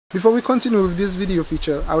Before we continue with this video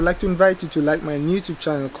feature, I would like to invite you to like my new YouTube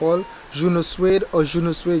channel called JUNOSUEDE or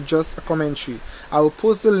JUNOSUEDE Just a Commentary. I will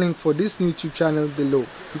post the link for this new YouTube channel below.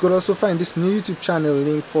 You could also find this new YouTube channel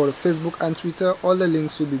link for Facebook and Twitter. All the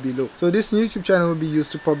links will be below. So this new YouTube channel will be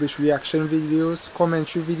used to publish reaction videos,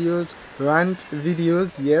 commentary videos, rant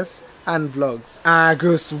videos, yes, and vlogs.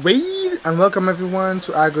 AgroSuede, and welcome everyone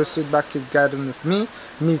to AgroSuede Backyard Garden with me,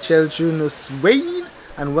 Michel JUNOSUEDE.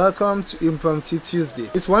 And welcome to Impromptu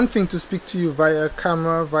Tuesday. It's one thing to speak to you via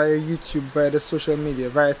camera, via YouTube, via the social media,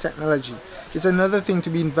 via technology. It's another thing to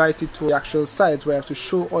be invited to the actual site where I have to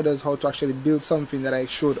show others how to actually build something that I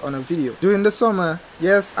showed on a video. During the summer,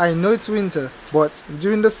 yes, I know it's winter, but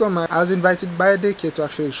during the summer I was invited by a daycare to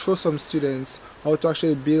actually show some students how to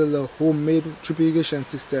actually build a homemade drip irrigation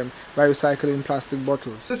system by recycling plastic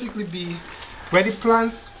bottles. Specifically where the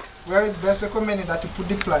plants, where it's best recommended that you put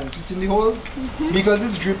the plant, it's in the hole, because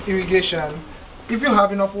this drip irrigation, if you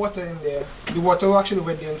have enough water in there, the water will actually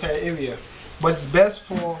wet the entire area. But it's best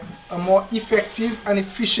for a more effective and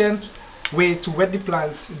efficient way to wet the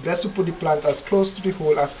plants, it's best to put the plant as close to the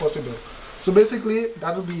hole as possible. So basically,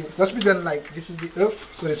 that will be, just pretend like this is the earth,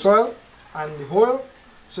 so the soil, and the hole,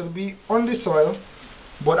 so it will be on the soil,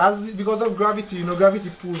 but because of gravity, you know,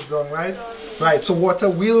 gravity pulls down, right? Right, so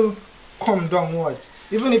water will come downwards.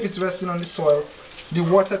 Even if it's resting on the soil, the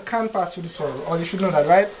water can pass through the soil, or you should know that,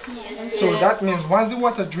 right? Yes. So that means once the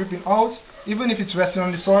water dripping out, even if it's resting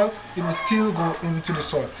on the soil, it will still go into the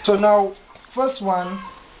soil. So now, first one,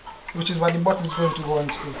 which is what the bottle is going to go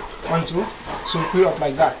onto, so put it up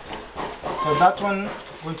like that. So that one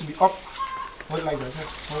going to be up, hold like that.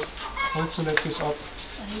 Hold so let this up.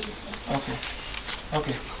 Okay.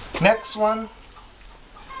 Okay. Next one.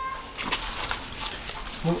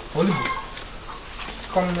 Hold it.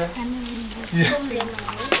 Come there. Yeah.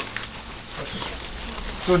 Okay.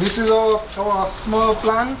 So this is our small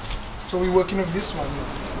plan. So we're working with this one,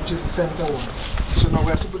 which is the center one. So now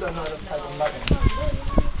we have to put another side on that end.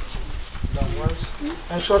 Downwards.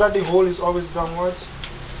 Ensure that the hole is always downwards.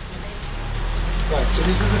 Right, so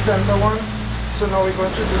this is the center one. So now we're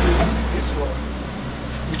going to do this one,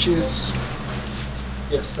 which is,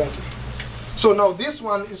 yes, thank you. So now this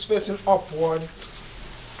one is facing upward,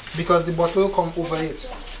 because the bottle will come over it,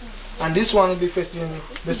 and this one will be facing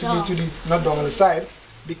basically to the, not down on the side,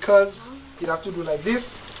 because you have to do like this,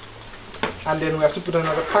 and then we have to put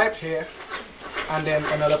another pipe here, and then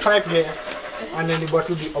another pipe here, and then the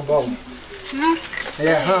bottle will be above.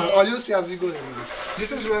 Yeah, all you'll see as we go.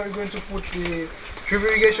 This is where we're going to put the drip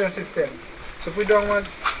irrigation system. So put down one,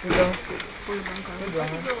 put down, put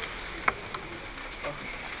down one.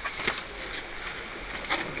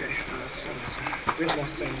 Bit more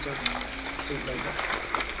center, so like that.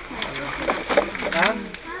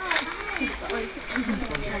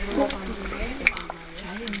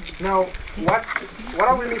 Now, what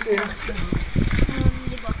are we missing?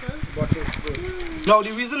 The bottles. Good. Now,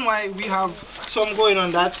 the reason why we have some going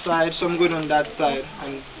on that side, some going on that side,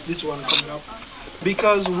 and this one coming up,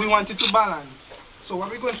 because we want it to balance. So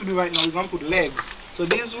what we're going to do right now, we're going to put legs. So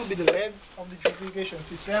these will be the legs of the drip irrigation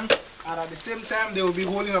system, and at the same time they will be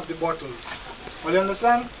holding up the bottles. Do you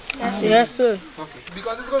understand? Yes, sir. Okay.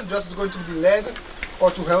 Because it's just going to be leg, or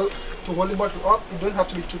to hold the bottle up, it don't have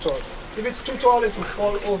to be too tall. If it's too tall, it will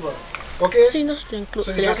fall over. Okay? So you just need to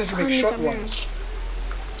make short ones.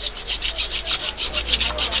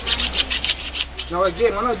 Now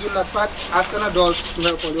again, when I'm doing that part, ask an adult to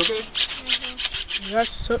help you, okay? Yes,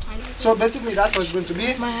 sir. So basically that's what it's going to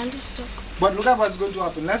be. My hand is stuck. But look at what's going to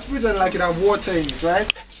happen. Let's pretend like it has water in it, right?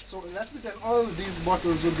 So let's pretend all these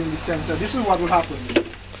bottles will be in the center. This is what will happen.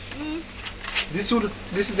 This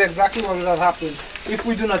is exactly what will have happened if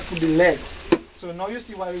we do not put the legs. So now you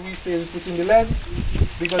see why we say we put in the legs.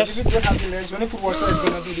 Because if you don't have the legs, when you put water, it's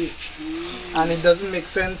going to do this. And it doesn't make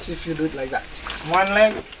sense if you do it like that. One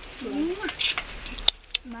leg.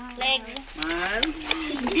 Leg.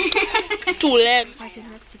 Two legs.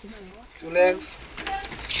 Two legs.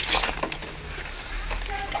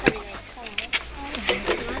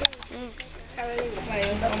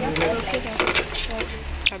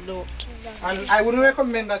 And I wouldn't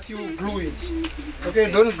recommend that you glue it.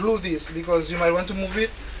 Okay, don't glue this, because you might want to move it,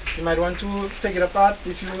 you might want to take it apart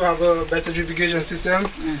if you have a better drip irrigation system.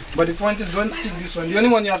 But the point is, don't stick this one. The only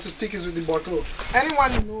one you have to stick is with the bottle.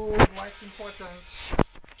 Anyone knows why it's important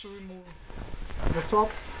to remove the top,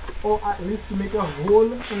 or at least to make a hole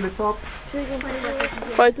in the top?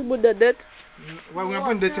 Why to put the dirt? Well, we're not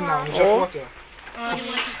putting dirt in now, it's just water.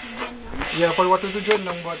 Yeah, for the water to drain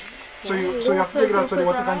down, but so you have to take it out so the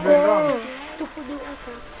water can drain down. To put the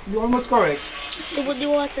water. You're almost correct. To put the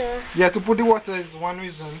water. Yeah, to put the water is one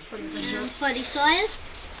reason. For the soil?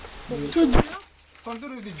 Something to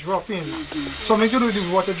do with the dropping. Something to do with the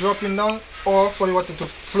water dropping down or for the water to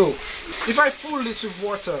flow. If I fill this with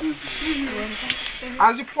water,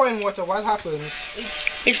 as you pour in water, what happens?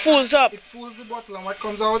 It fills up. It fills the bottle and what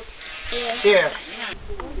comes out? Air.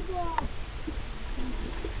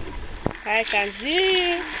 I can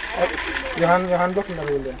see. Your hand blocking that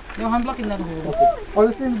hole there. No, I'm blocking that hole. Okay. All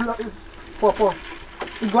the things block is pour.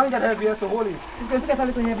 It's going to get heavier, so hold it. It's going to get a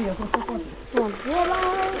little heavier, so support it.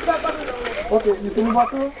 Okay, you see the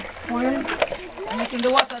bottle? Pour in. Making the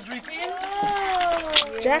water drip in.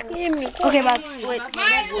 Exactly me. Okay, but wait.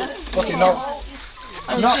 Okay, now.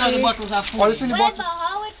 All the bottles are full. All the bottles.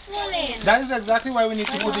 That is exactly why we need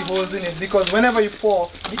to put the holes in it, because whenever you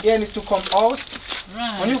pour, the air needs to come out.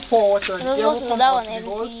 Right. When you pour water, the air will come out of the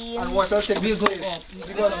holes and water will take place.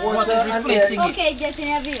 Because water and air. Okay, just in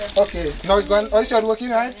a view. Okay, now it's going. Oh, it's working,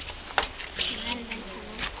 right?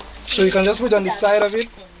 So you can just put it on the side of it.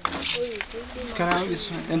 Can I have this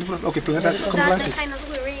one? Okay, put that. Come plant it.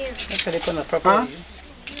 Huh?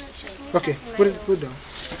 Okay, put it down.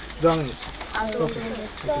 Down it. Okay,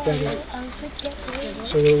 thank you.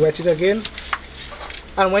 So we'll wet it again.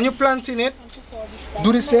 And when you're planting it,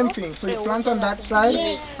 do the same thing. So you plant on that side,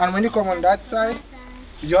 and when you come on that side,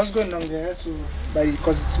 you just go down there, so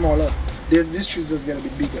because it's smaller. This tree just get a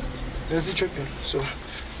bit bigger. There's the tripping. So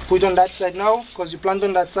put it on that side now, because you plant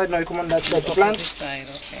on that side, now you come on that side to plant. This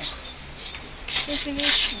side, okay.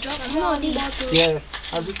 Yeah,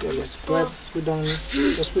 as it goes. Go ahead, put down.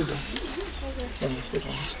 Just put it down. Put it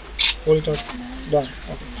down. Hold it up. Down.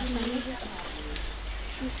 Okay.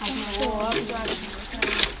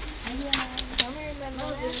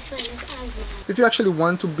 If you actually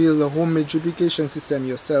want to build a homemade drip system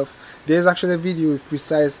yourself, there is actually a video with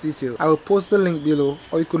precise detail. I will post the link below,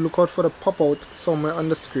 or you could look out for the pop-out somewhere on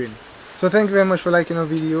the screen. So thank you very much for liking our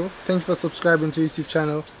video. Thank you for subscribing to our YouTube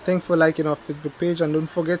channel. Thank you for liking our Facebook page, and don't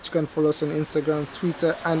forget you can follow us on Instagram,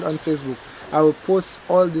 Twitter and on Facebook. I will post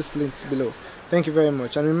all these links below. Thank you very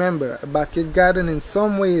much, and remember, a backyard garden in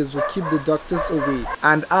some ways will keep the doctors away.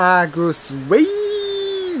 And AgroSuede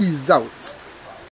is out.